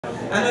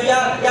I know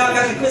y'all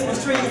got your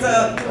Christmas trees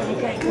up,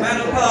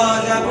 random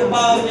cars, y'all put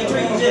balls in your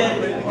trees yet.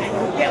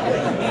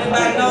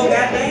 Anybody know?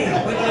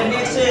 Goddamn, wait till the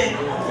next year.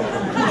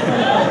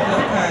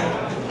 Okay.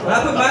 Well, I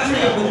put my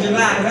tree up in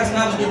July, because that's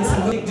when I was getting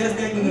some good, just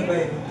that good,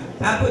 baby.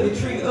 I put the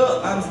tree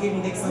up, I was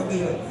getting dick so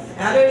good.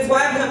 Now his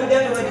wife helped me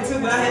decorate it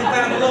too, but I hadn't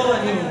found the Lord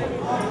in.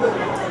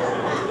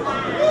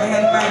 I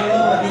hadn't found the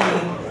Lord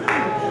in.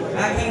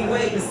 I can't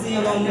wait to see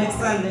him on next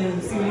Sunday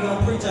and see what he's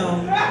gonna preach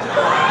on.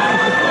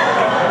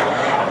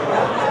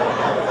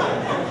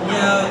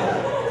 Yeah,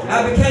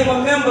 I became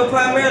a member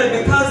primarily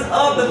because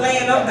of the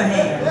laying of the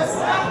hands.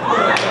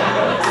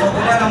 So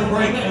for that I'm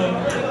grateful.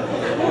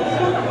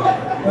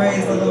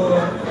 Praise the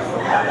Lord.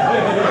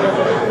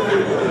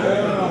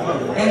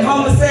 And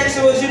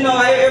homosexuals, you know,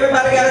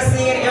 everybody got a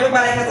sin,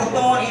 everybody has a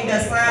thorn in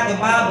their side, the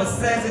Bible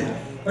says it.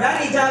 But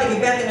I need y'all to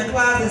get back in the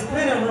closet,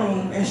 plenty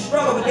room, and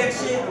struggle with that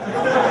shit.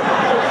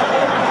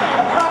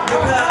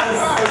 Because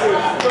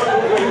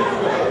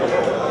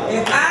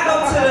if I go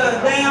to the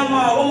damn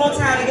mall one more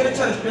time to get a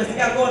church dress, I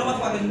gotta go in the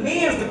motherfucking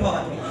men's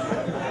department,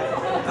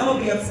 I'm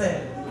gonna be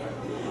upset.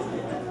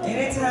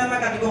 Anytime I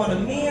got to go in the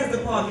men's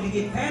department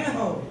to get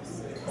pantyhose,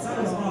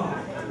 something's wrong.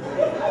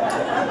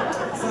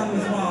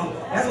 Something's wrong.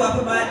 That's why I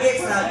put my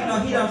ex out. You know,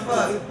 he done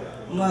fucked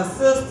my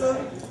sister,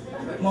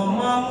 my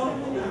mama,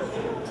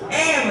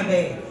 and my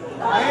dad.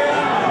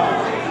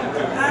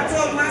 I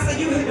told him, I said,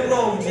 you hit the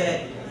road,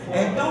 Jack.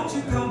 And don't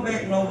you come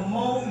back no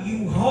more,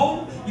 you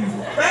hoe, you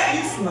fat,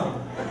 you slow.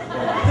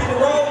 Hit the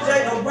road,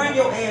 Jack, don't bring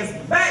your ass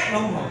back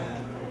no more.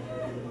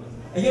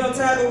 And you know,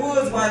 Tiger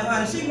Woods' wife,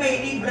 honey, she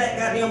made these black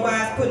goddamn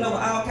wives putting over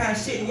all kind of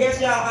shit. And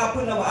yes, y'all are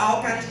putting over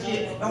all kind of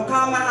shit. Don't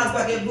call my house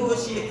about that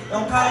bullshit.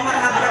 Don't call my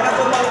house about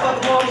your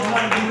motherfucking mortgage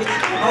money, bitch.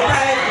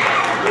 Okay?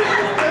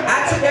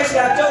 I took that shit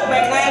out your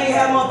bank, and I ain't even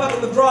have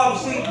motherfucking withdrawal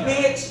sheet,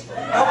 bitch.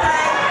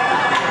 Okay?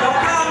 Don't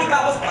call me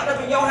about what's fucked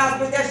up in your house,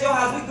 bitch. That's your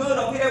house. We good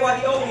over here. That's why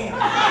he owe me.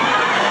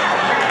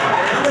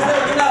 I'm just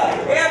letting you know.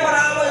 Everybody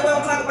always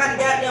want to talk about the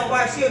goddamn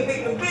wife. She a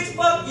victim. Bitch,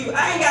 fuck you.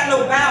 I ain't got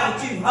no vow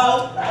with you,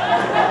 hoe.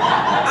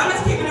 I'm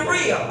just keeping it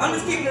real. I'm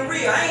just keeping it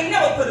real. I ain't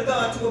never put a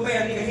gun to a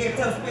married nigga head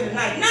till spend the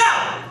night. No!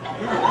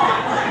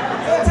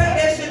 So take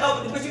that shit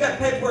over, but you got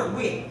paperwork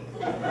with.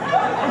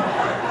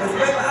 Cause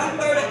baby, I'm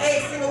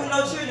 38, single with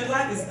no children.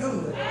 Life is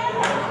good.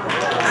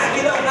 I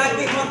get up and I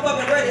get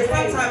motherfucking ready.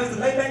 Sometimes it's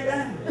to lay back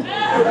down.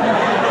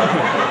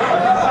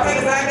 Okay,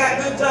 cause I got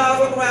good jobs,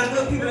 work around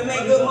good people that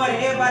make good money,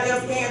 and everybody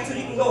else can too.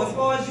 You can go as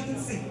far as you can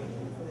see.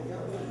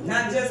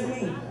 Not just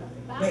me,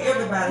 but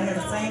everybody has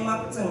the same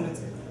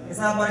opportunity. It's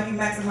all about if you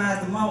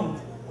maximize the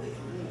moment.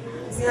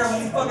 See how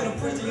when you fucking a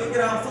preacher, you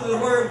get all full of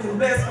the word and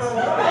bless folks?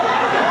 When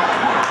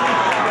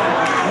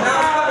I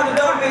was fucking the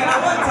dope man, I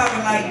wasn't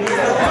talking like this.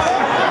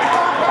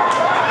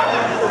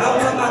 I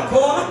was talking about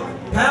quarter,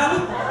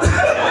 pounder.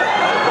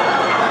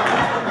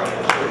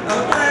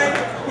 Okay?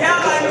 Y'all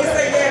like me to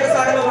say yeah, that's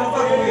how I know what I'm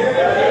fucking with.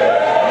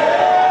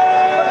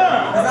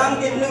 Because I'm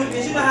getting new to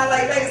this. You know how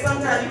like ladies,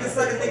 sometimes you can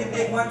suck a nigga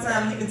dick one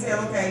time and you can tell,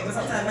 okay, but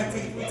sometimes it might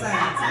take you 3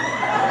 times.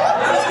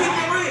 I'm just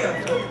keeping it real.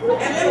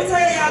 And let me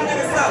tell y'all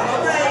niggas something,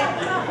 okay?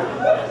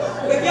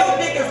 If your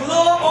dick is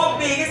little or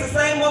big, it's the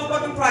same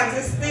motherfucking price.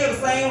 It's still the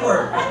same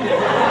word. A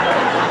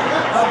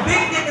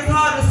big dick is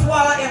hard to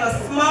swallow and a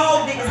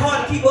small dick is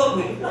hard to keep up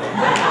with.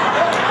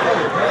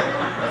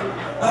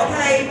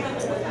 Okay?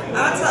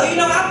 I'll tell you, you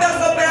know, I felt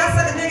so bad. I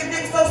sucked a nigga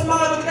dick so small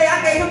the other day,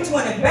 I gave him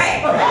 20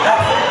 back.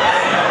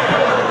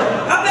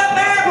 I felt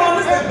bad for him.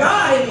 It's the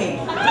God in me.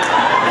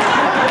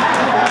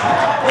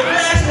 The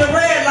flashing the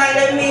red light,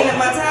 that means that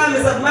my time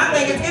is up. My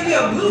thing is, give me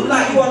a blue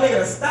light, you want a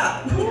nigga to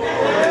stop.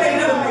 That ain't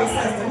never made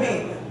sense to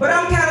me. But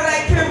I'm kind of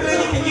like Kimberly.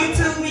 You can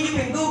YouTube me, you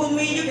can Google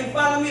me, you can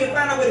follow me to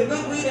find out where the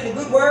good weed and the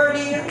good word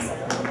is.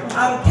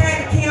 I'm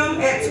Cadillac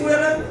Kim at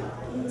Twitter.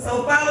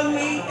 So follow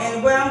me,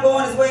 and where I'm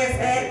going is where it's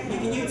at. You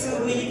can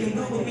YouTube me, you can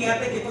Google me. I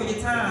thank you for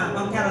your time.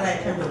 I'm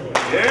Cadillac Kimberly.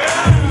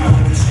 Yeah!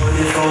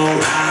 24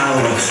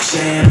 hours,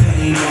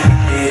 champagne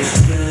got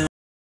it.